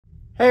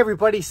Hey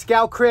everybody,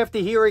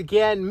 Scoutcrafter here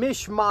again.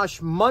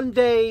 Mosh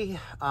Monday.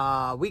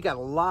 We got a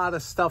lot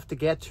of stuff to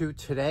get to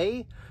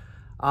today.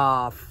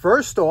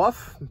 First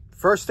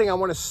thing I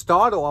want to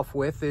start off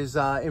with is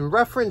in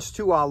reference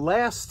to our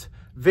last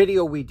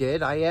video we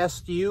did. I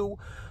asked you,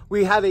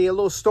 we had a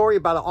little story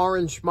about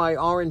my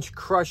Orange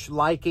Crush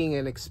liking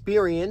and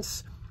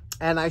experience,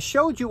 and I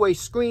showed you a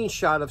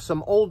screenshot of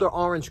some older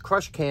Orange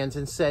Crush cans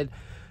and said,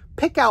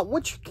 pick out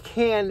which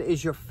can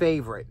is your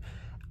favorite.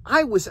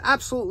 I was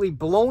absolutely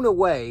blown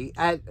away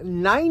at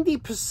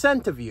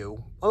 90% of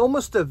you,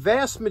 almost a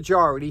vast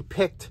majority,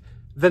 picked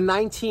the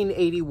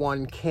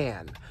 1981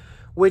 can,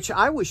 which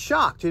I was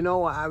shocked. You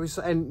know,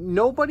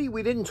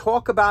 we didn't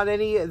talk about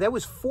any. There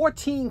was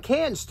 14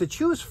 cans to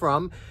choose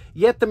from,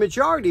 yet the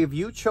majority of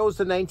you chose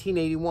the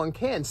 1981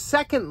 can.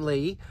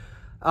 Secondly,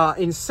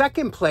 in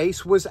second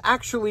place was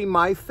actually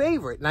my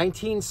favorite,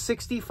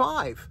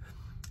 1965.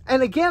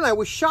 And again, I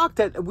was shocked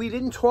that we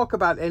didn't talk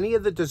about any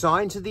of the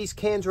designs of these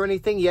cans or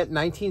anything, yet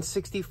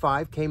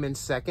 1965 came in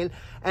second.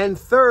 And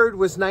third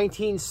was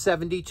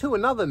 1972,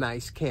 another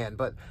nice can.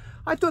 But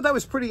I thought that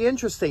was pretty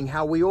interesting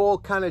how we all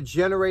kind of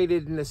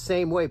generated in the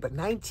same way. But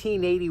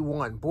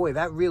 1981, boy,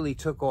 that really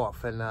took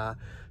off. And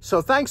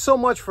so thanks so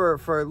much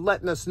for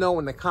letting us know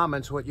in the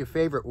comments what your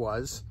favorite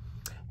was.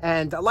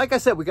 And like I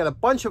said, we got a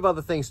bunch of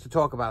other things to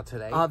talk about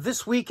today.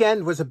 This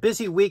weekend was a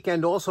busy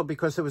weekend also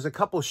because there was a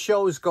couple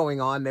shows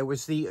going on. There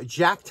was the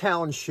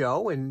Jacktown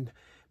show in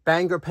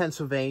Bangor,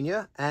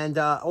 Pennsylvania. And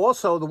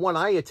also the one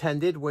I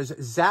attended was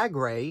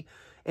Zagray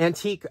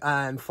Antique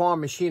and Farm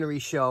Machinery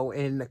Show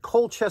in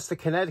Colchester,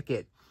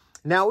 Connecticut.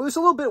 Now, it was a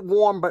little bit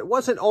warm, but it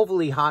wasn't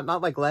overly hot,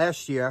 not like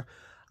last year.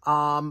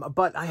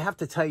 But I have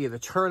to tell you, the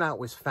turnout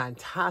was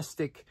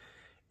fantastic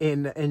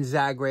in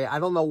Zagray. I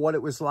don't know what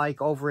it was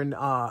like over in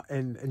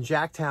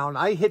Jacktown.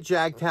 I hit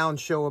Jacktown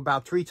show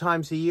about 3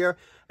 times a year,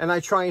 and I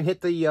try and hit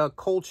the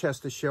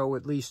Colchester show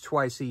at least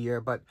twice a year.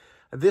 But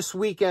this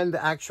weekend,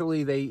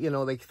 actually,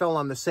 they fell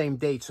on the same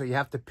date, so you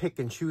have to pick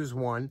and choose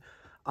one.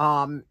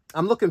 I'm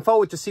looking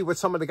forward to see what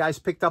some of the guys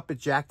picked up at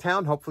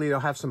Jacktown. Hopefully, they'll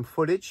have some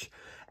footage.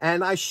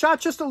 And I shot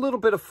just a little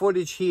bit of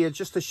footage here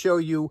just to show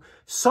you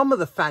some of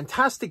the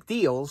fantastic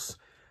deals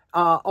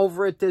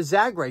over at the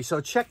Zagray. So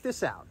check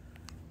this out.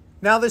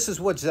 Now, this is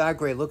what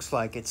Zagray looks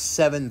like. It's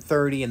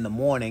 7:30 in the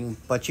morning,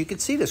 but you can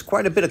see there's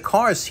quite a bit of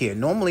cars here.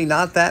 Normally,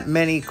 not that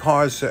many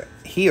cars are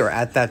here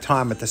at that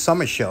time at the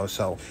summer show,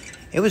 so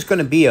it was going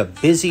to be a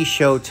busy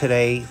show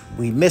today.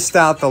 We missed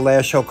out the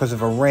last show because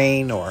of a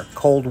rain or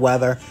cold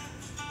weather,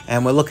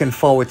 and we're looking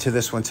forward to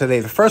this one today.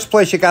 The first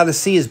place you got to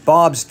see is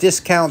Bob's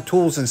Discount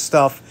Tools and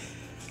Stuff.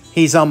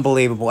 He's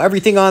unbelievable.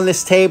 Everything on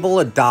this table,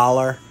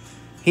 $1.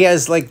 He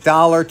has like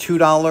 $1, $2,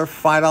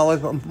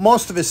 $5.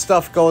 Most of his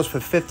stuff goes for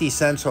 50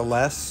 cents or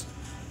less.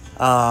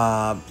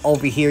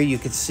 Over here, you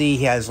can see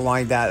he has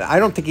lined out. I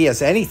don't think he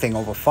has anything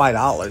over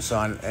 $5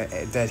 on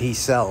that he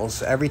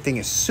sells. Everything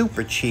is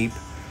super cheap.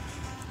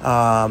 You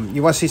want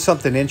to see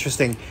something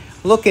interesting?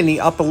 Look in the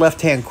upper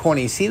left-hand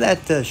corner. You see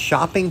that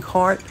shopping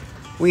cart?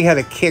 We had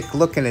a kick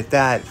looking at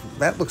that.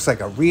 That looks like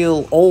a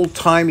real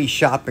old-timey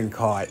shopping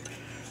cart.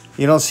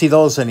 You don't see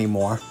those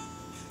anymore.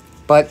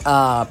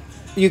 But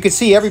you can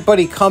see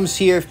everybody comes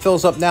here,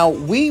 fills up. Now,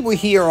 we were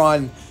here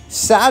on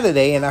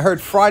Saturday, and I heard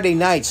Friday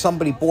night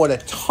somebody bought a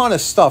ton of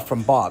stuff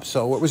from Bob.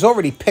 So it was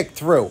already picked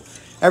through.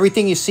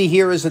 Everything you see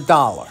here is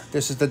 $1.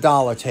 This is the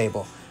dollar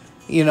table.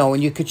 You know,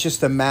 and you could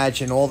just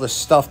imagine all the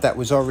stuff that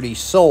was already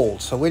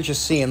sold. So we're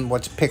just seeing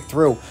what's picked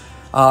through.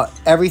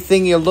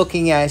 Everything you're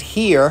looking at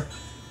here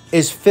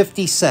is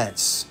 50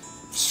 cents.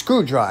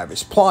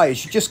 Screwdrivers,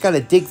 pliers, you just got to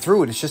dig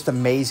through it. It's just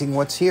amazing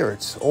what's here.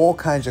 It's all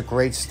kinds of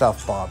great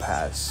stuff Bob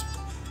has.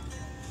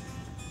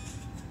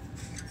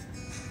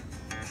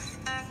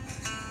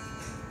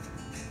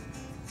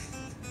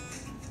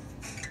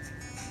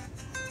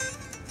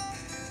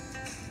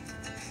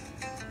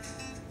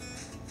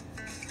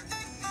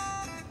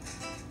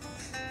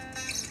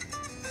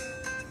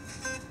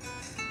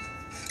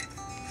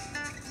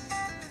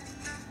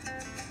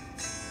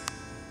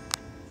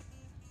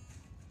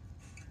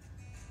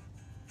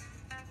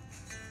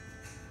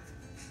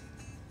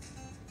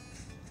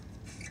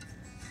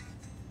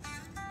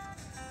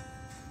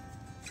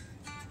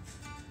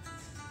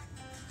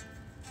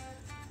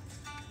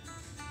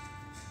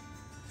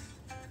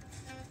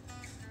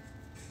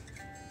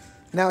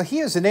 Now,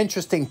 here's an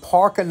interesting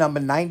Parker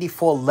number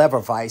 94 lever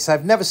vise.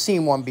 I've never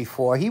seen one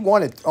before. He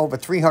wanted over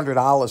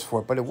 $300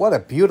 for it, but what a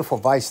beautiful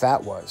vise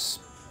that was.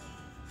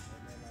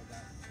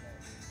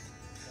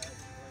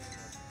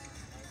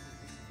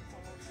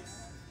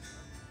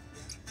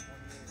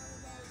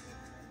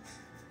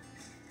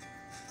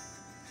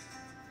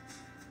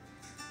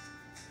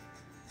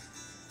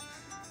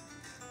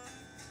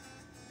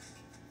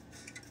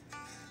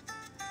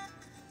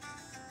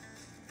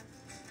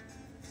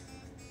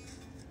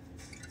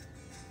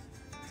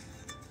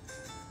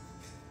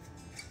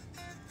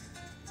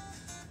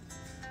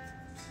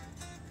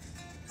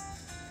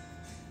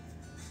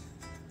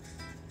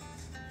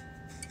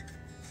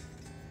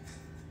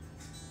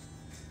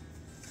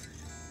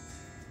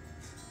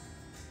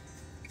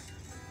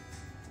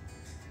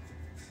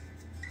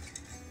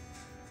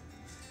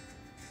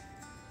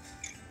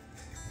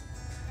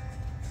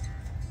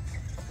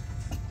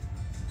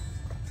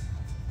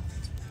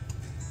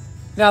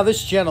 Now,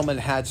 this gentleman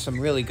had some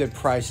really good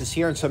prices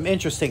here and some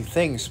interesting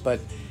things, but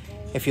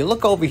if you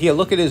look over here,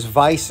 look at his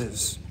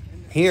vices.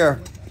 Here,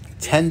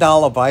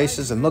 $10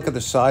 vices, and look at the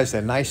size.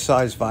 They're nice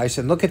size vices.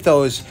 And look at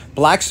those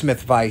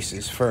blacksmith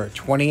vices for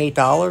 $28.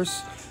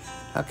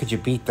 How could you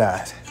beat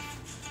that?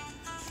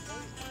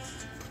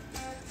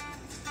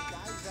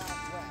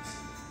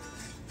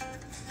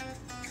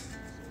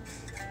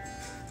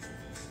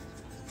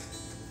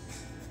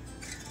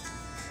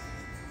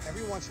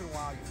 Every once in a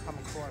while, you come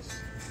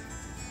across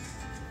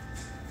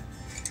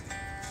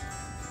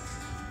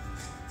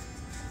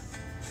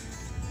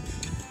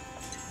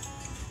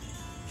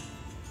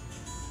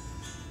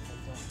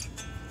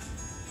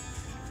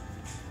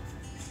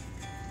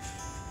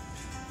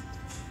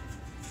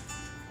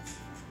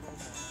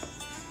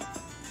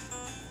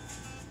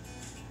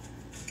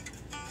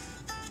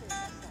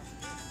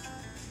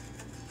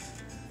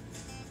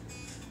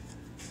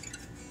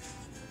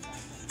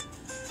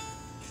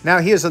Now,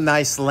 here's a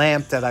nice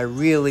lamp that I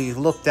really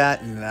looked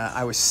at and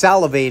I was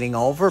salivating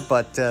over,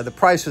 but the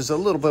price was a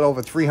little bit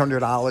over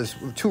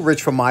 $300. Too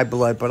rich for my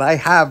blood, but I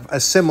have a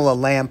similar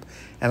lamp,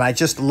 and I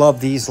just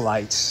love these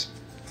lights.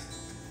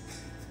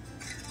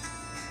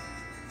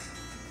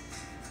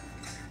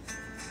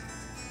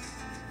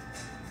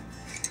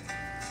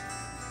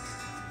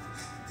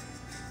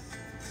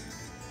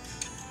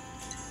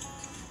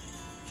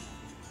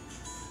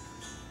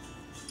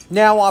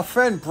 Now, our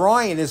friend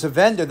Brian is a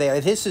vendor there.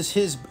 This is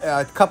his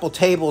couple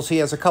tables. He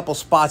has a couple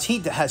spots. He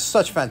has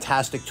such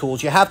fantastic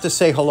tools. You have to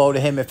say hello to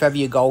him if ever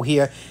you go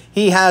here.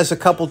 He has a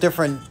couple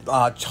different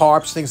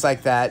tarps, things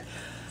like that.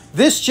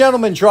 This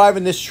gentleman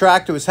driving this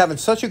tractor was having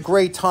such a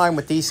great time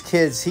with these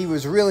kids. He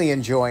was really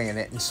enjoying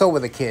it, and so were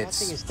the kids.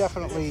 That thing is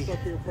definitely...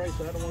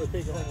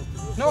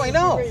 No, I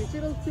know. See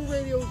those two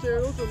radios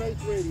there? Those are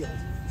nice radios.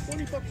 $20 a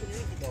year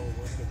ago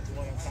was the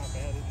one on top of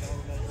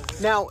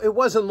it. Now, it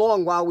wasn't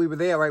long while we were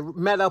there. I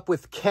met up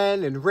with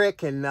Ken and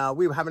Rick, and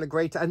we were having a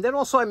great time. And then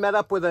also I met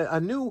up with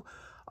a new...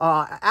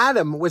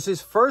 Adam was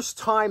his first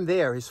time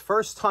there, his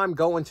first time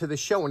going to the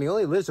show, and he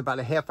only lives about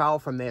a half hour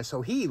from there,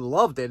 so he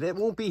loved it. It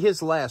won't be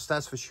his last,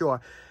 that's for sure.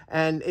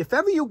 And if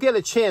ever you get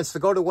a chance to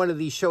go to one of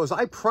these shows,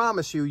 I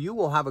promise you, you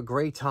will have a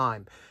great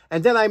time.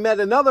 And then I met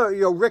another,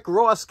 Rick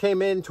Ross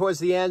came in towards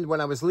the end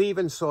when I was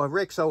leaving, saw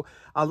Rick. So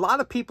a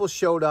lot of people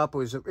showed up.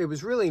 It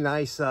was really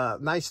nice,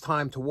 nice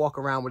time to walk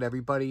around with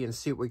everybody and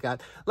see what we got.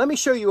 Let me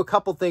show you a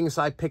couple things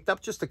I picked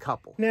up, just a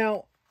couple.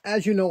 Now,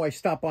 as you know, I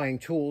stopped buying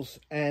tools,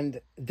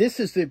 and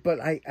this is but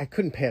I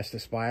couldn't pass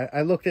this by.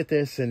 I looked at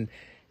this, and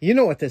you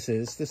know what this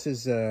is. This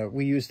is,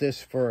 we use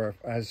this for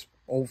as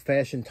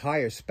old-fashioned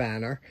tire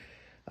spanner.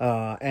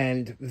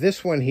 And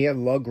this one here,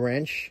 lug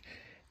wrench,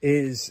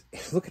 is,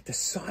 look at the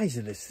size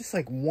of this. This is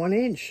like 1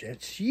 inch.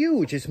 It's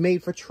huge. It's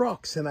made for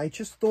trucks. And I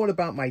just thought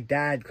about my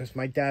dad, because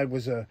my dad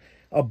was a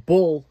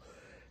bull,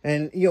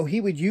 and, he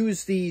would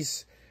use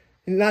these.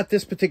 Not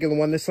this particular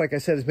one. This, like I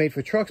said, is made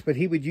for trucks, but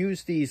he would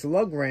use these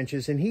lug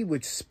wrenches, and he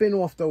would spin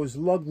off those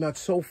lug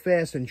nuts so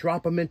fast and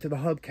drop them into the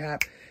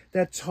hubcap.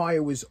 That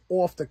tire was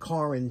off the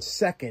car in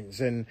seconds,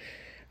 and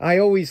I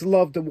always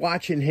loved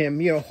watching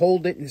him,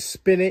 hold it and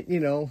spin it,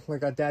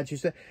 like our dad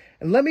used to.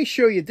 And let me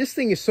show you, this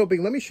thing is so big.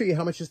 Let me show you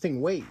how much this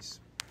thing weighs.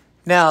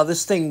 Now,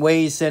 this thing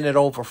weighs in at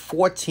over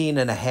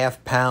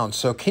 14.5 pounds.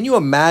 So can you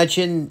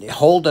imagine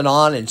holding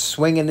on and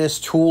swinging this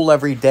tool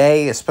every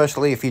day,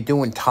 especially if you're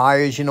doing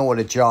tires? You know what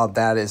a job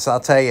that is. I'll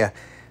tell you,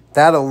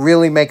 that'll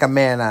really make a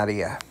man out of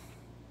you.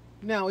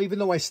 Now, even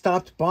though I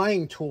stopped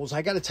buying tools,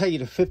 I got to tell you,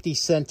 the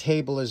 50-cent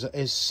table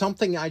is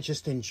something I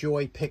just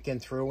enjoy picking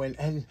through.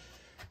 And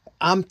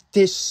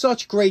there's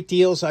such great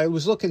deals. I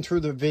was looking through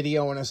the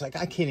video, and I was like,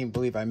 I can't even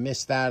believe I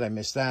missed that. I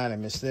missed that. I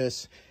missed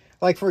this.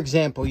 Like, for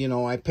example,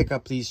 I pick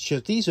up these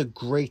chisels. These are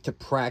great to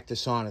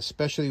practice on,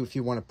 especially if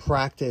you want to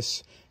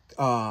practice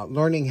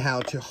learning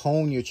how to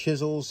hone your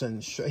chisels.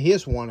 And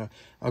here's one,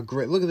 a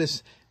great, look at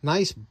this,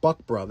 nice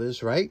Buck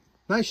Brothers, right?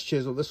 Nice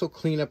chisel. This will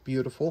clean up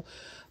beautiful.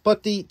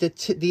 But the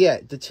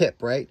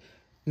tip, right?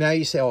 Now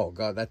you say, oh,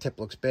 God, that tip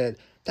looks bad.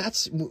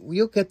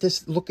 You'll get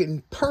this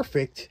looking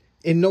perfect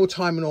in no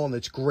time at all, and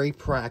it's great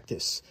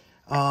practice.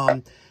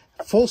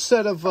 Full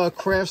set of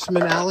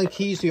Craftsman Allen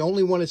keys. The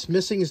only one it's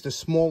missing is the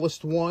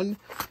smallest one.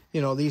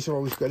 These are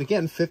always good.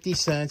 Again, 50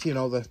 cents.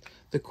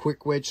 The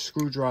quick wedge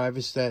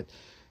screwdrivers that,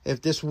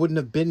 if this wouldn't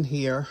have been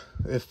here,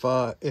 if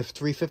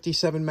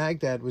 357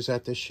 Magdad was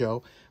at this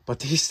show.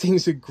 But these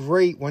things are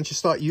great. Once you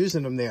start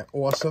using them, they're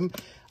awesome.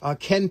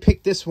 Ken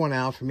picked this one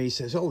out for me. He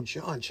says, oh,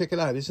 John, check it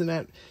out. Isn't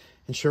that?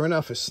 And sure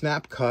enough, a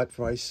snap cut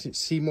by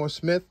Seymour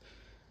Smith.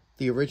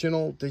 The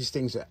original. These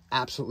things are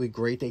absolutely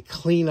great. They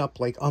clean up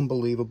like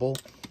unbelievable.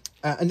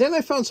 And then I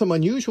found some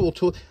unusual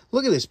tool.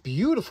 Look at this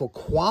beautiful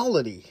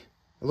quality.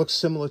 It looks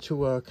similar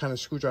to a kind of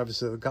screwdriver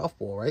to a golf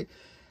ball, right?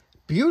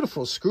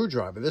 Beautiful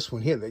screwdriver. This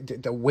one here,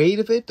 the weight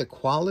of it, the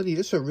quality.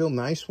 This is a real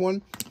nice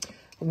one.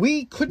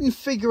 We couldn't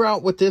figure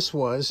out what this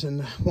was,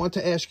 and I want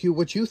to ask you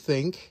what you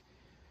think.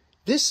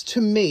 This,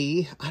 to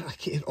me,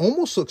 it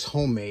almost looks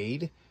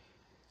homemade.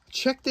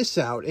 Check this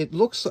out.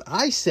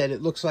 I said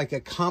it looks like a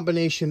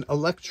combination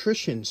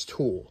electrician's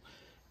tool.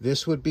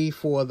 This would be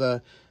for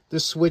the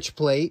switch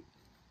plate,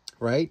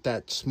 right?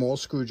 That small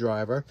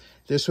screwdriver.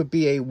 This would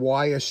be a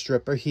wire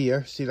stripper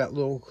here. See that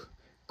little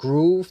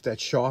groove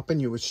that sharpen?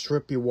 You would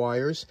strip your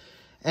wires.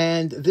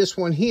 And this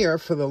one here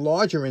for the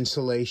larger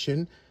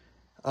insulation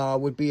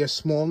would be a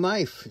small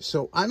knife.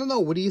 So I don't know.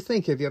 What do you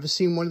think? Have you ever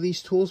seen one of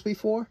these tools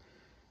before?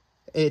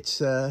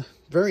 It's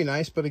very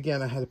nice, but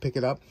again, I had to pick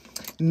it up.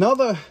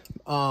 Another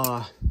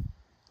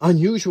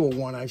unusual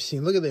one I've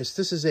seen. Look at this.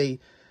 This is a,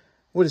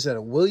 what is that,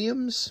 a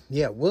Williams?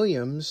 Yeah,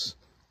 Williams.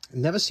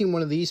 Never seen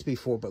one of these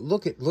before, but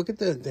look at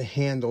the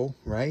handle,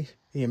 right?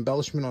 The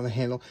embellishment on the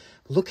handle.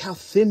 Look how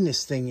thin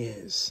this thing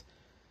is.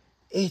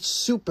 It's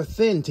super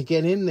thin to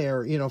get in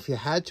there, you know, if you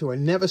had to. I've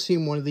never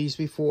seen one of these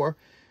before.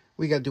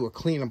 We got to do a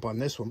cleanup on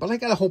this one. But I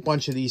got a whole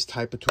bunch of these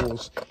type of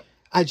tools.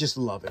 I just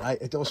love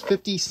it. Those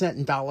 50-cent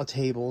and dollar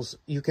tables,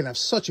 you can have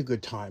such a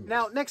good time.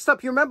 Now, next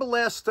up, you remember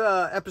last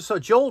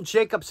episode, Joel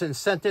Jacobson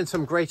sent in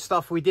some great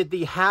stuff. We did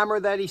the hammer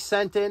that he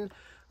sent in.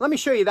 Let me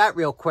show you that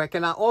real quick.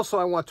 And I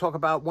want to talk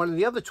about one of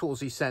the other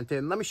tools he sent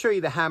in. Let me show you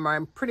the hammer.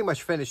 I'm pretty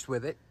much finished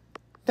with it.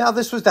 Now,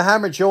 this was the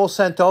hammer Joel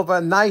sent over.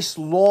 A nice,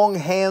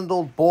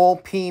 long-handled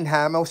ball-peen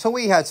hammer. So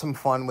we had some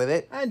fun with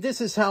it. And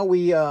this is how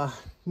we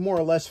more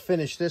or less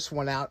finished this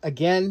one out.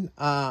 Again,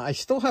 I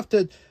still have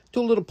to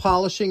do a little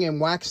polishing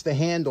and wax the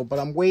handle, but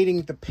I'm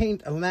waiting. The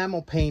paint,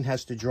 enamel paint,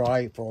 has to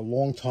dry for a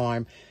long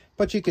time.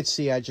 But you can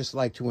see I just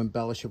like to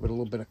embellish it with a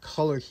little bit of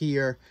color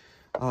here,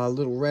 a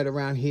little red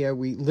around here.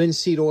 We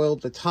linseed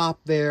oiled the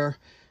top there,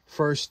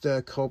 first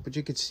coat, but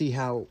you could see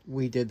how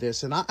we did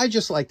this. And I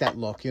just like that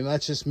look. You know,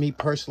 that's just me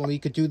personally. You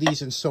could do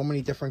these in so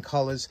many different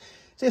colors.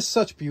 They're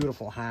such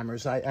beautiful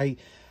hammers. I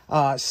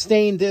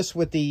stained this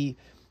with the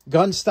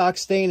gun stock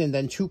stain and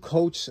then 2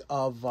 coats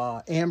of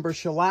amber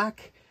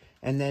shellac.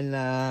 And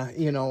then,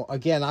 you know,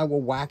 again, I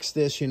will wax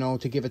this, you know,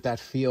 to give it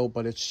that feel.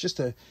 But it's just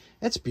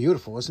it's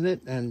beautiful, isn't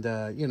it? And,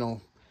 you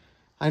know,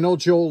 I know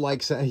Joel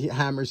likes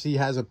hammers. He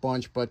has a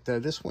bunch. But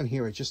this one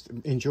here, I just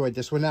enjoyed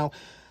this one. Now,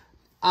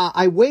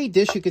 I weighed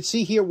this. You can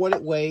see here what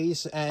it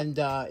weighs. And,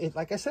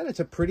 like I said, it's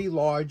a pretty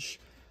large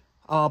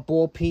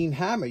ball-peen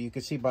hammer. You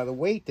can see by the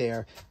weight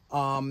there.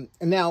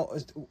 Now,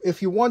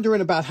 if you're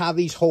wondering about how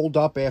these hold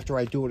up after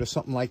I do it or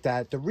something like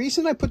that, the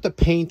reason I put the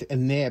paint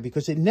in there,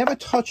 because it never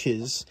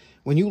touches.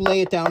 When you lay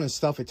it down and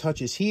stuff, it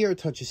touches here, it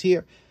touches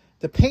here.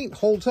 The paint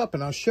holds up,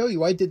 and I'll show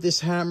you. I did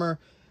this hammer,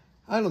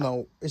 I don't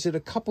know, is it a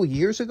couple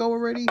years ago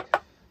already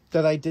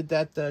that I did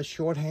that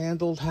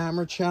short-handled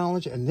hammer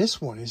challenge? And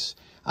this one is,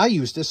 I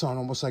use this on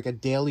almost like a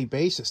daily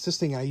basis. This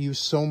thing I use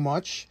so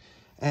much,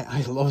 and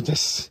I love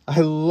this. I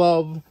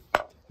love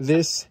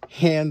this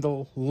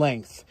handle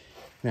length.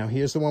 Now,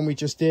 here's the one we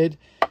just did,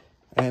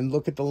 and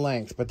look at the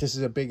length, but this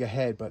is a bigger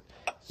head. But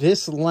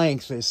this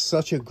length is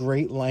such a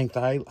great length.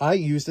 I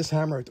use this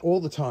hammer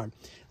all the time.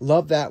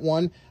 Love that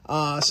one.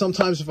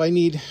 Sometimes I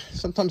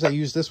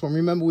use this one.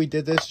 Remember we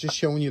did this, just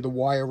showing you the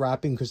wire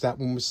wrapping, because that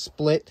one was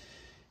split,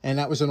 and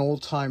that was an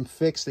old-time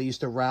fix. They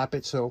used to wrap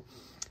it, so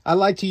I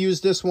like to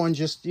use this one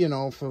just, you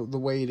know, for the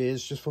way it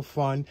is, just for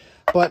fun.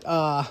 But,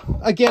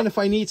 again, if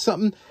I need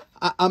something,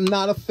 I'm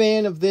not a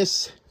fan of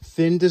this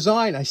thin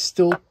design.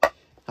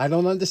 I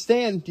don't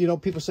understand. You know,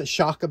 people say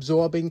shock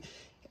absorbing.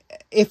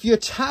 If you're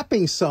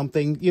tapping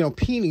something, you know,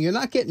 peening, you're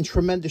not getting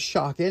tremendous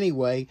shock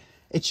anyway.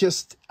 It's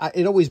just,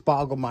 it always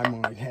boggled my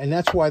mind. And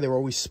that's why they're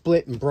always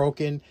split and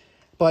broken.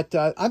 But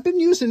I've been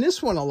using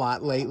this one a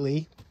lot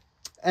lately.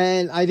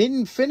 And I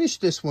didn't finish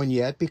this one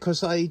yet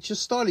because I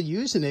just started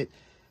using it.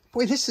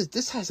 Boy,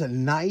 this has a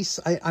nice,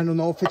 I don't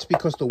know if it's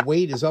because the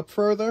weight is up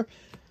further.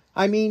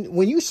 I mean,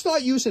 when you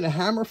start using a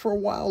hammer for a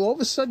while, all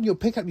of a sudden you'll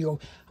pick up, you go,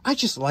 I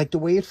just like the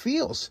way it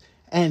feels.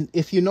 And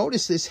if you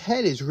notice, this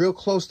head is real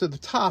close to the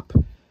top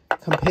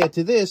compared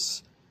to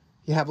this.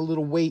 You have a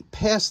little weight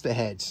past the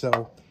head.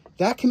 So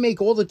that can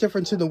make all the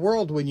difference in the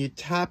world when you're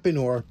tapping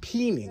or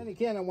peening. And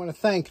again, I want to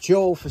thank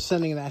Joel for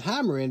sending that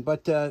hammer in.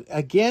 But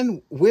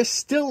again, we're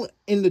still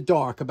in the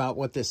dark about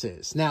what this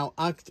is. Now,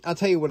 I'll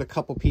tell you what a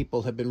couple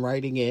people have been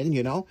writing in,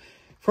 you know.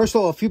 First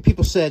of all, a few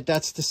people said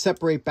that's to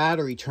separate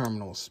battery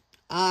terminals.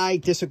 I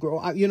disagree.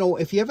 You know,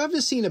 if you've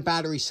ever seen a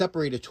battery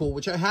separator tool,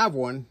 which I have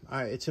one,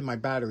 it's in my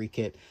battery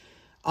kit.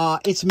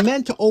 It's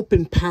meant to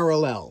open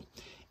parallel.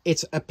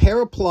 It's a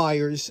pair of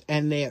pliers,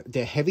 and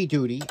they're heavy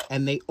duty,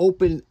 and they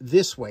open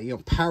this way, you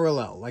know,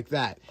 parallel, like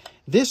that.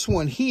 This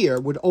one here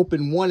would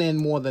open one end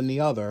more than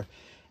the other.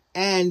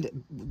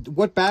 And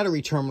what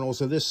battery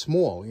terminals are this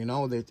small? You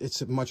know,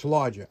 it's much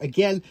larger.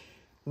 Again,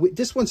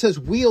 this one says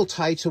wheel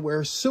tight, so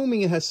we're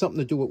assuming it has something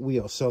to do with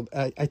wheels. So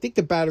I think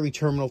the battery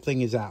terminal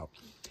thing is out.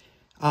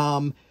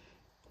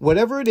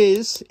 Whatever it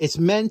is, it's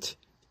meant,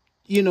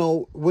 you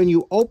know, when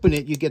you open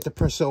it, you get the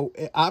press. So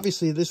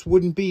obviously this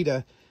wouldn't be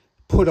to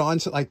put on,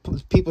 like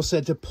people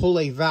said, to pull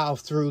a valve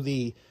through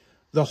the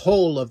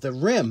hole of the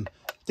rim.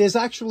 There's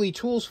actually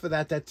tools for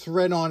that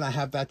thread on. I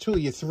have that too.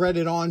 You thread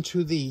it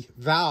onto the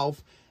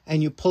valve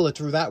and you pull it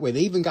through that way.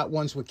 They even got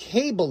ones with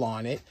cable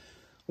on it,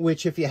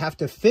 which if you have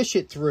to fish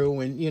it through,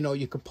 and you know,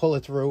 you could pull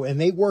it through, and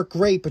they work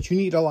great, but you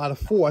need a lot of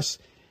force.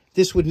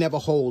 This would never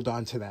hold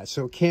onto that,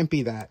 so it can't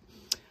be that.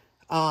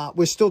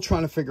 We're still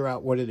trying to figure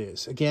out what it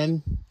is.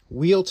 Again,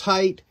 wheel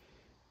tight.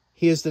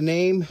 Here's the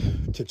name,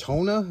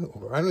 Titona,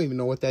 or I don't even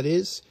know what that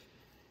is.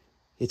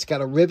 It's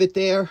got a rivet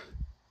there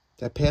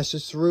that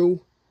passes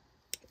through.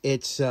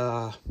 It's,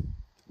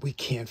 we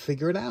can't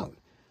figure it out.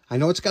 I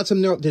know it's got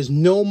some, there's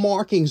no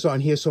markings on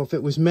here, so if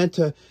it was meant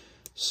to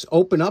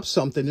open up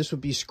something, this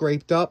would be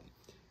scraped up.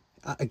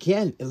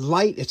 Again,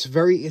 light, it's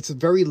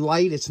very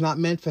light. It's not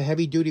meant for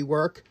heavy duty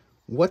work.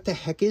 What the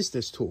heck is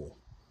this tool?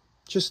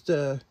 Just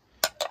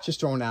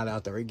throwing that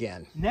out there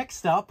again.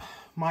 Next up,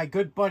 my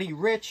good buddy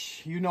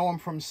Rich. You know him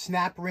from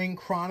Snap Ring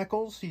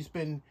Chronicles. He's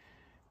been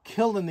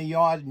killing the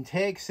yard and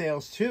tag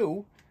sales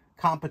too.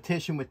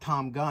 Competition with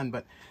Tom Gunn.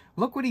 But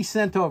look what he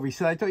sent over. He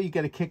said, I thought you'd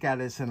get a kick out of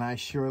this, and I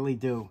surely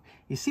do.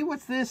 You see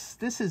what's this?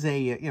 This is a,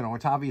 you know,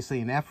 it's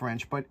obviously an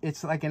F-wrench, but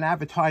it's like an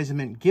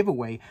advertisement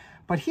giveaway.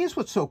 But here's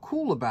what's so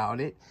cool about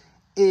it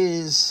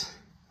is,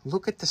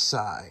 look at the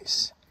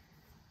size.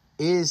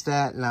 Is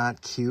that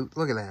not cute?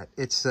 Look at that.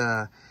 It's,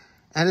 and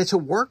it's a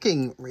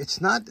working, it's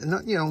not,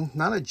 you know,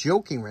 not a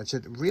joking wrench.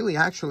 It really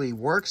actually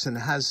works and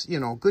has, you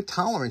know, good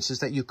tolerances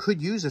that you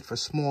could use it for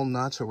small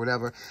nuts or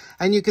whatever.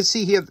 And you can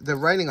see here, the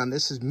writing on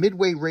this is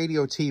Midway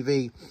Radio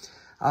TV.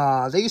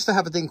 They used to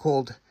have a thing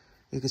called,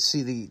 you can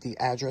see the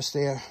address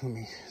there. Let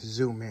me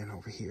zoom in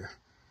over here.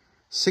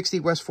 60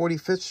 West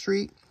 45th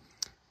Street.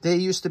 There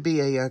used to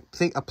be a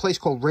place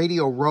called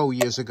Radio Row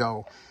years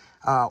ago.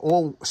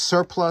 All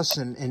surplus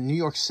in New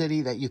York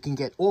City that you can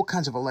get all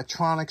kinds of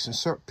electronics,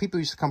 and people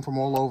used to come from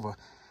all over.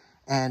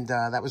 And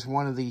that was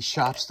one of the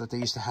shops that they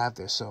used to have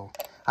there. So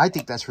I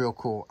think that's real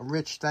cool.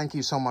 Rich, thank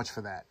you so much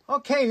for that.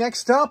 Okay,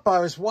 next up, I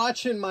was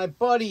watching my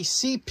buddy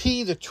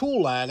CP, the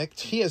Tool Addict.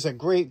 He has a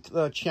great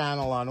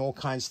channel on all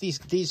kinds.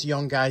 These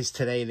young guys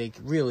today, they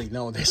really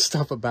know their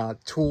stuff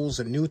about tools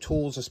and new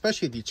tools,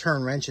 especially if you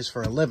turn wrenches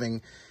for a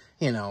living.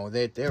 You know,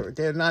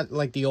 they're not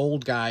like the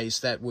old guys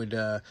that would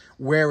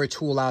wear a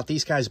tool out.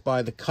 These guys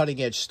buy the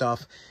cutting edge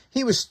stuff.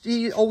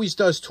 He always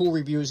does tool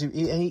reviews, and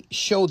he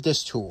showed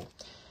this tool.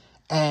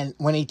 And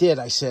when he did,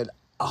 I said,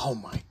 oh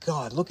my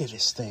God, look at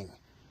this thing.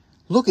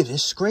 Look at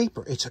this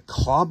scraper. It's a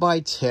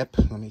carbide tip.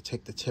 Let me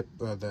take the tip,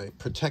 the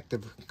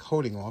protective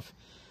coating off.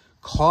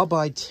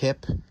 Carbide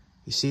tip.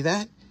 You see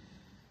that?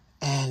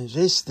 And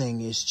this thing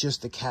is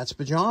just the cat's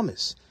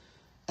pajamas.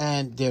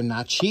 And they're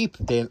not cheap.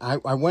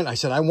 I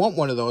said, I want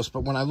one of those.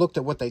 But when I looked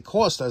at what they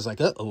cost, I was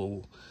like,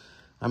 uh-oh,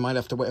 I might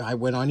have to wait. I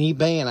went on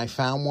eBay and I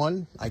found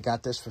one. I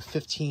got this for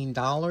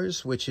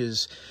 $15, which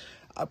is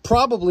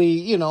probably,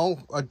 you know,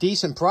 a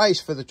decent price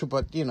for the tool,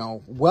 but, you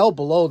know, well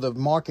below the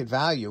market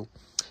value.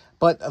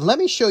 But let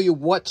me show you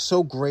what's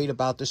so great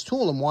about this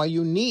tool and why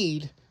you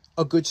need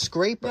a good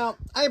scraper. Now,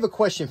 I have a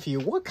question for you.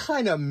 What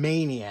kind of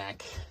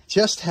maniac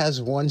just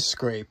has one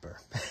scraper?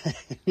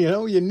 You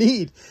know, you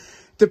need...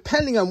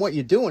 Depending on what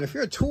you're doing, if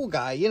you're a tool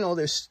guy, you know,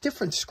 there's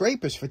different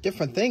scrapers for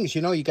different things.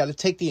 You know, you got to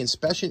take the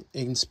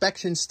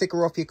inspection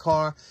sticker off your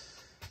car,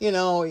 you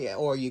know,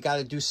 or you got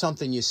to do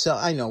something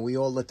yourself. I know we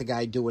all let the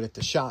guy do it at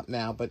the shop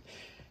now, but,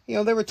 you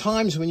know, there are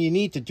times when you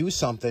need to do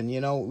something. You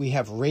know, we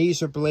have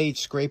razor blade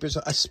scrapers,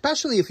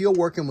 especially if you're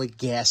working with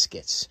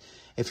gaskets.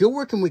 If you're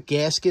working with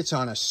gaskets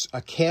on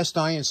a cast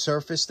iron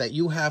surface that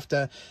you have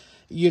to...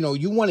 You know,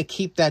 you want to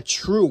keep that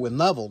true and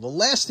level. The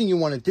last thing you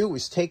want to do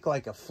is take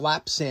like a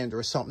flap sander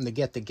or something to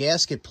get the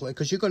gasket plate,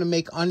 because you're going to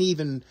make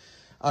uneven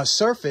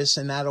surface,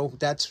 and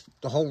that's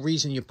the whole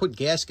reason you put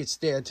gaskets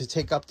there, to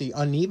take up the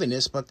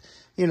unevenness. But,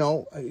 you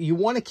know, you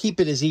want to keep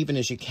it as even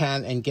as you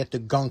can and get the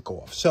gunk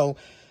off. So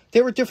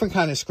there are different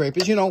kind of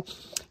scrapers. You know,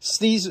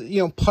 these,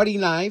 you know, putty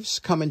knives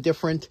come in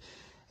different,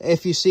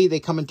 if you see, they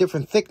come in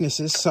different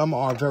thicknesses. Some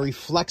are very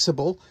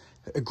flexible.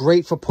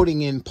 Great for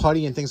putting in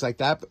putty and things like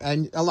that.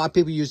 And a lot of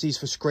people use these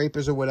for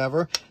scrapers or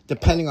whatever,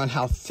 depending on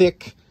how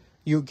thick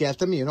you get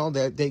them. You know,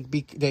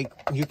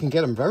 you can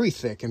get them very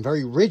thick and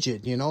very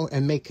rigid, you know,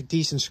 and make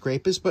decent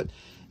scrapers. But,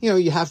 you know,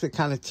 you have to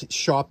kind of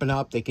sharpen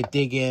up. They could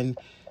dig in.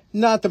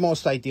 Not the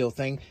most ideal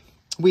thing.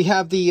 We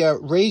have the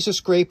razor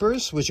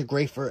scrapers, which are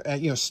great for,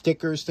 you know,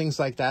 stickers, things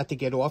like that to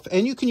get off.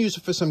 And you can use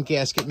it for some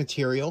gasket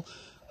material.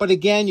 But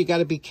again, you got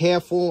to be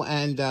careful.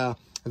 And,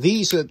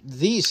 these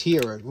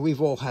here, we've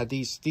all had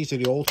these are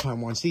the old time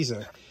ones. These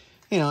are,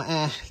 you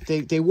know,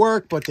 they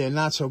work, but they're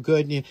not so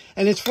good.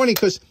 And it's funny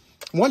because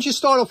once you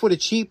start off with a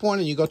cheap one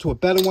and you go to a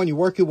better one, you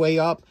work your way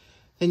up,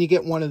 then you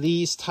get one of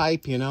these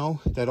type, you know,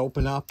 that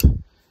open up.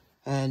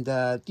 And,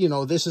 you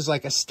know, this is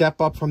like a step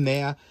up from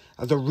there.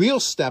 The real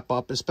step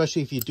up,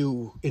 especially if you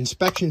do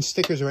inspection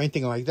stickers or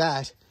anything like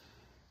that,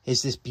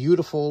 is this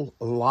beautiful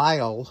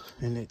Lyle.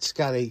 And it's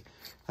got a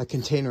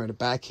container in the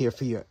back here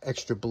for your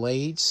extra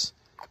blades.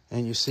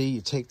 And you see,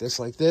 you take this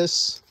like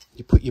this,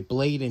 you put your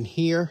blade in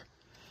here,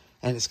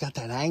 and it's got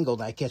that angle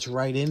that gets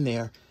right in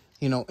there,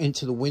 you know,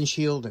 into the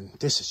windshield. And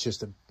this is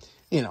just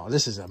you know,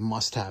 this is a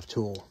must-have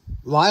tool.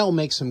 Lyle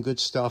makes some good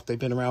stuff. They've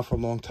been around for a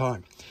long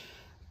time.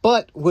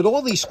 But with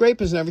all these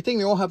scrapers and everything,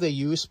 they all have their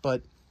use.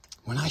 But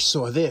when I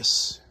saw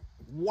this,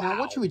 wow. Now,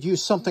 what you would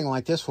use something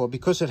like this for,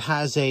 because it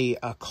has a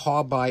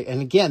carbide,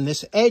 and again,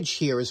 this edge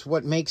here is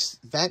what makes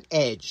that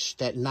edge,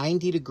 that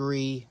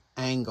 90-degree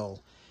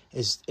angle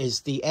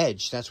is the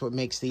edge. That's what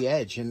makes the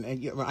edge.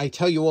 And I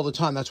tell you all the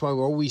time, that's why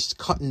we're always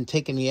cutting,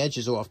 taking the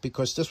edges off,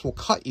 because this will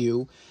cut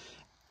you.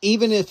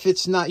 Even if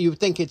it's not, you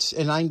think it's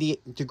a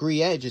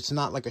 90-degree edge, it's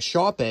not like a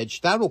sharp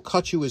edge, that'll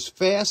cut you as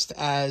fast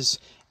as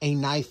a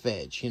knife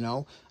edge, you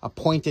know, a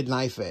pointed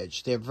knife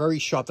edge. They're very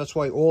sharp. That's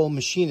why all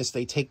machinists,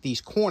 they take these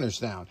corners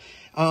down.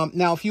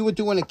 Now, if you were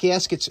doing a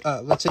gasket,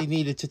 let's say you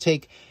needed to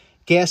take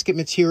gasket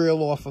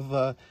material off of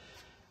a,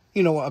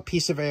 you know, a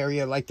piece of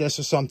area like this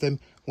or something,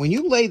 when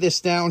you lay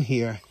this down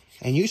here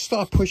and you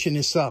start pushing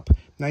this up,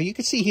 now you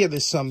can see here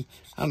there's some,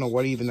 I don't know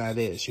what even that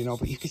is, you know,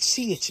 but you can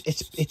see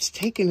it's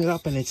taking it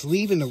up and it's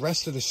leaving the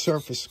rest of the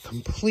surface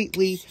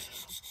completely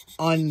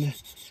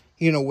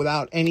you know,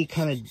 without any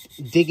kind of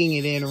digging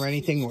it in or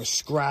anything, or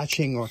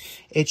scratching, or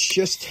it's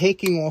just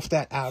taking off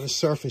that outer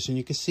surface. And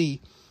you can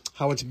see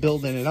how it's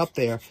building it up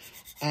there.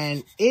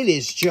 And it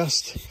is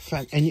just,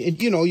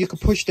 and you know, you can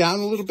push down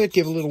a little bit,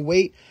 give a little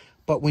weight.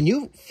 But when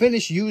you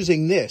finish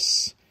using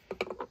this,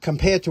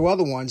 compared to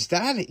other ones,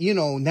 that, you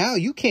know, now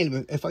you can't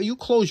even, if you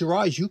close your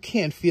eyes, you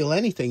can't feel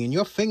anything. And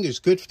your finger's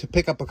good to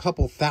pick up a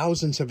couple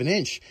thousandths of an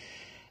inch.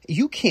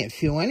 You can't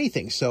feel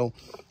anything. So,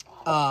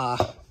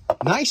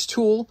 nice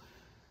tool.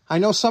 I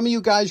know some of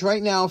you guys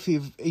right now, if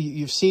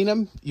you've seen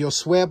them, you'll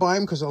swear by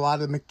them, because a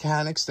lot of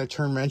mechanics that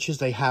turn wrenches,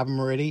 they have them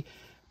already.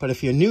 But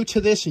if you're new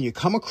to this and you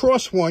come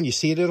across one, you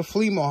see it at a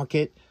flea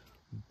market,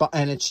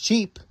 and it's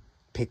cheap,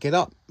 pick it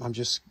up. I'm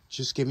just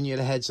giving you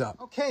the heads up.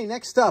 Okay,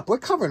 next up, we're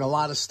covering a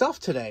lot of stuff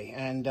today,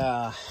 and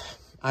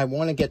I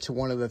want to get to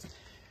one of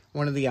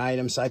the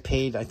items. I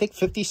paid, I think,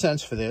 50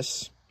 cents for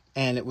this.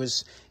 And it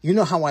was, you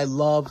know how I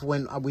love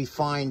when we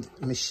find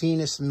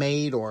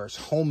machinist-made or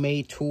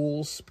homemade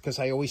tools, because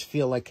I always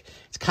feel like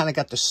it's kind of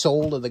got the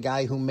soul of the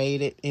guy who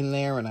made it in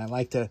there, and I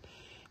like to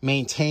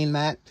maintain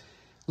that.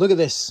 Look at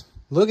this.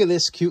 Look at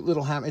this cute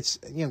little hammer. It's,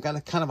 you know, got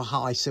a kind of a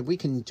hollow. I said we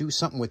can do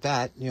something with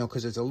that, you know,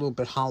 because it's a little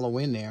bit hollow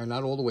in there,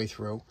 not all the way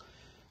through.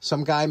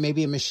 Some guy,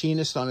 maybe a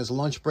machinist on his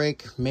lunch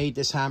break, made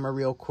this hammer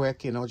real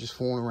quick, you know, just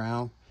fooling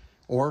around.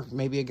 Or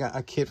maybe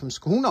a kid from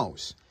school, who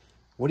knows?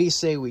 What do you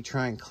say we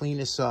try and clean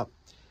this up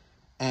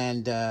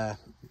and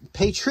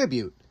pay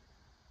tribute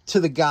to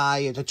the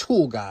guy, the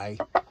tool guy,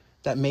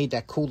 that made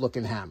that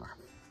cool-looking hammer?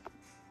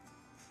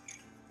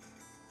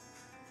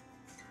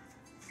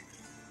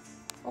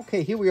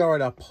 Okay, here we are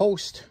at our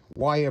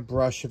post-wire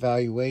brush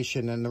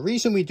evaluation. And the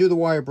reason we do the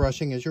wire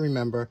brushing, as you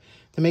remember,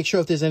 to make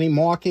sure if there's any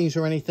markings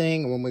or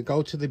anything, when we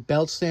go to the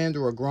belt stand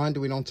or a grinder,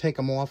 we don't take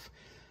them off.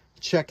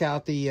 Check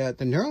out the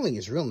knurling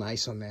is real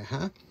nice on there,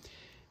 huh?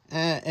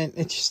 And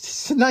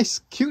it's a nice,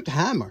 cute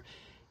hammer.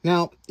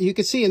 Now, you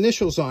can see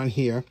initials on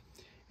here.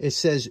 It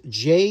says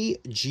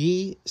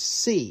JGC.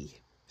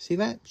 See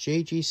that?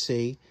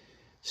 JGC.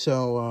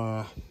 So,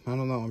 I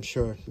don't know. I'm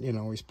sure, you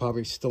know, he's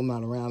probably still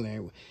not around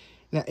there.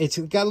 Now, it's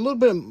got a little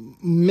bit of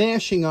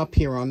mashing up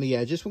here on the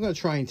edges. We're going to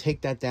try and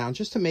take that down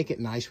just to make it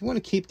nice. We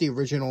want to keep the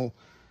original,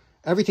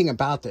 everything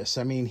about this.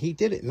 I mean, he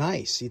did it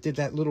nice. He did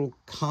that little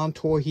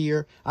contour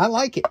here. I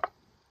like it.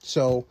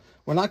 So,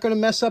 we're not going to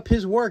mess up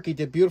his work. He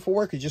did beautiful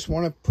work. You just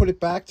want to put it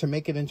back to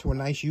make it into a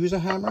nice user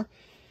hammer.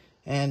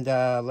 And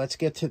let's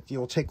get to,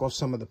 you'll take off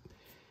some of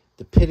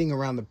the pitting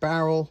around the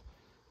barrel,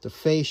 the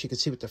face. You can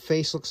see what the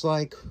face looks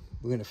like.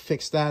 We're going to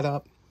fix that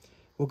up.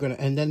 We're going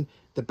to, and then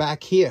the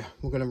back here,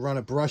 we're going to run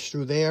a brush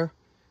through there.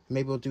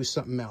 Maybe we'll do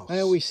something else.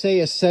 I always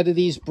say a set of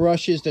these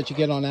brushes that you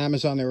get on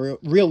Amazon, they're a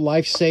real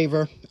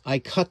lifesaver. I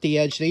cut the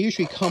edge. They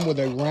usually come with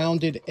a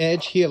rounded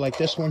edge here, like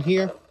this one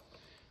here.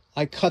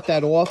 I cut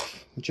that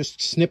off,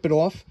 just snip it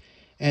off,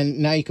 and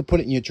now you can put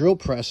it in your drill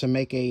press and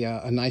make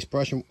a nice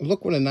brush. And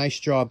look what a nice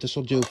job this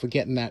will do for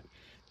getting that.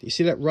 Do you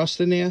see that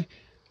rust in there?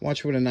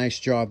 Watch what a nice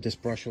job this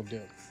brush will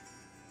do.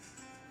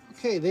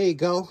 Okay, there you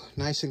go.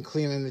 Nice and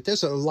clean. And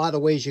there's a lot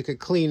of ways you could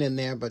clean in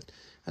there, but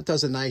that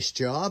does a nice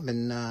job.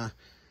 And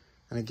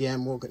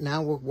again, we'll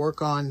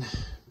work on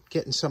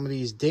getting some of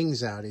these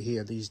dings out of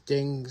here. These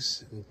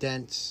dings and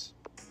dents.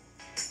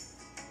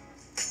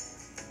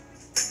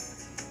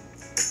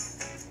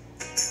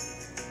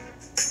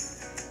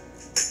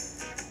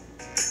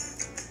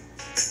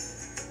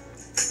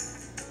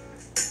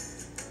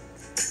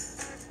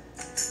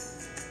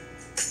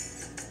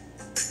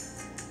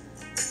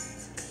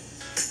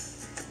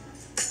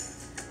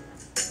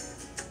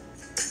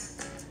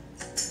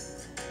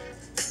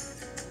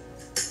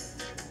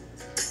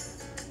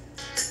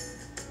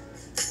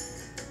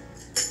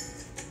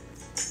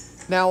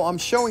 Now, I'm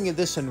showing you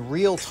this in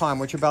real time.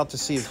 What you're about to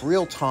see is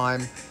real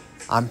time.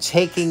 I'm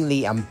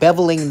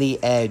beveling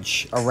the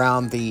edge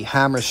around the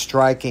hammer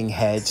striking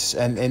heads.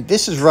 And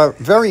this is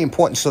very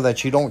important so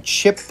that you don't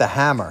chip the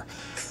hammer.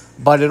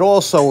 But it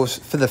also is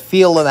for the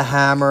feel of the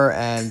hammer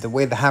and the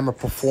way the hammer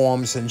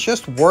performs, and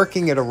just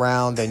working it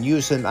around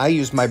and I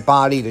use my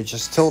body to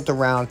just tilt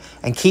around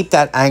and keep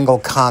that angle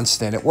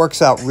constant. It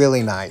works out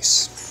really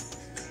nice.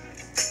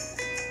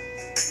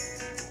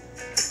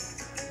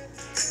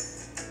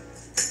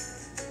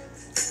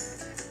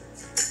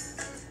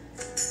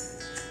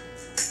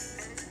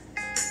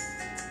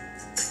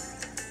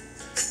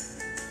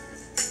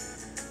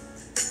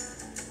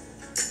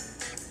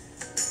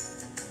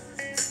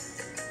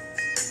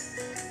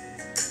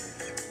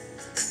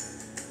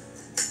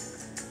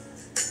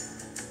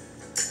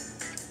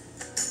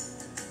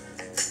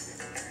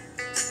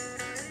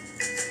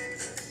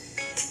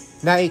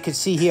 Now you can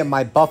see here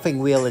my buffing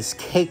wheel is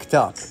caked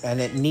up and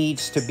it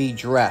needs to be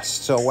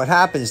dressed. So what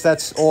happens,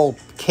 that's all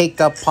caked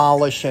up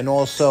polish and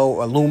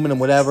also aluminum,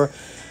 whatever.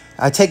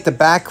 I take the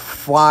back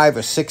 5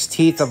 or 6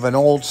 teeth of an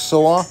old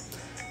saw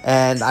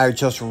and I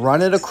just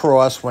run it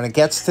across. When it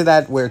gets to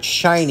that where it's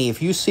shiny,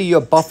 if you see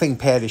your buffing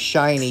pad is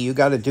shiny, you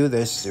got to do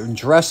this and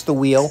dress the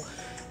wheel.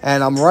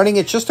 And I'm running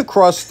it just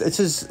across. This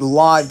is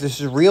live.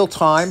 This is real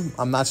time.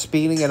 I'm not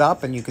speeding it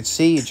up. And you can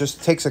see it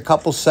just takes a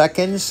couple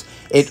seconds.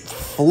 It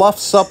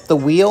fluffs up the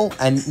wheel.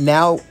 And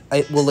now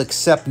it will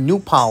accept new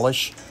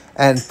polish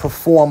and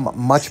perform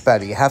much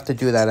better. You have to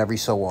do that every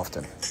so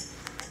often.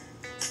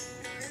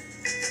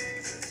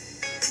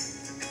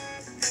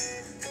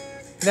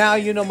 Now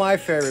you know my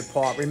favorite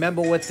part.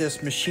 Remember what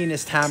this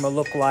machinist hammer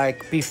looked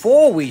like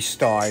before we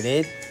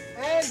started.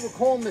 And we're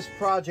calling this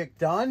project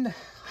done.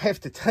 I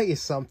have to tell you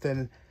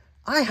something.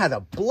 I had a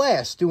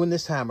blast doing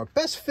this hammer.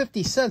 Best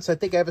 50 cents I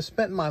think I ever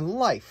spent in my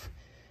life.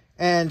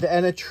 And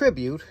a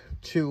tribute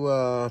to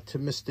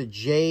Mr.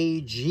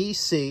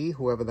 JGC,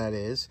 whoever that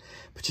is.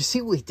 But you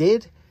see what we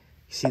did?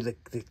 You see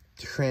the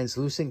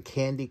translucent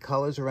candy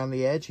colors around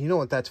the edge? You know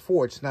what that's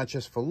for. It's not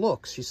just for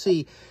looks. You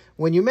see,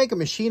 when you make a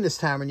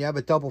machinist hammer and you have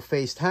a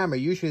double-faced hammer,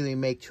 usually they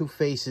make 2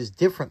 faces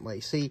differently.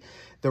 See,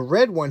 the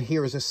red one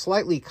here is a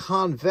slightly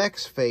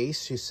convex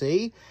face, you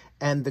see?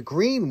 And the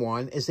green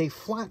one is a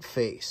flat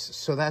face.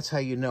 So that's how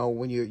you know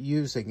when you're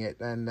using it.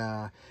 And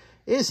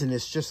isn't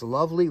this just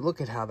lovely?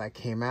 Look at how that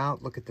came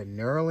out. Look at the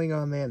knurling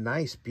on there.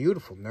 Nice,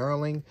 beautiful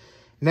knurling.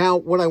 Now,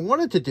 what I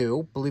wanted to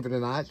do, believe it or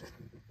not,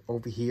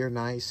 over here,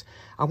 nice.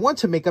 I want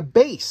to make a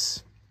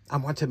base. I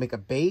want to make a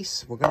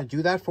base. We're going to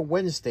do that for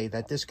Wednesday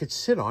that this could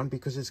sit on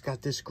because it's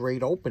got this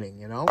great opening,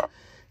 you know.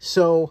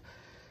 So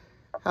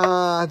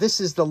this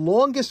is the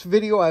longest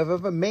video I've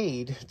ever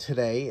made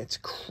today. It's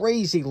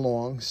crazy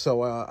long,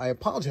 so I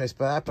apologize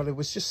for that, but it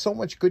was just so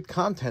much good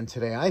content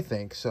today, I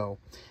think. So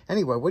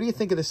anyway, what do you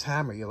think of this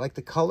hammer? You like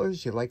the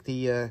colors? You like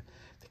the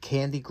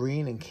candy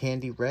green and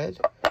candy red?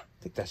 I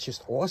think that's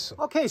just awesome.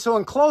 Okay, so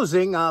in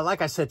closing,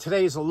 like I said,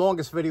 today is the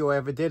longest video I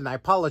ever did, and I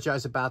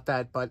apologize about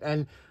that.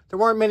 And there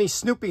weren't many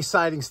Snoopy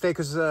sightings today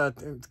because,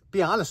 to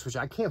be honest with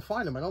you, I can't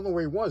find him. I don't know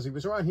where he was. He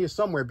was around here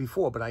somewhere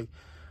before, but I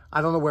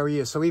don't know where he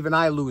is. So even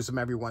I lose him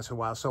every once in a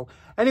while. So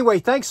anyway,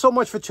 thanks so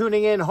much for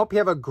tuning in. Hope you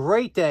have a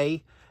great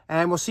day,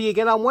 and we'll see you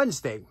again on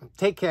Wednesday.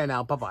 Take care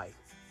now. Bye-bye.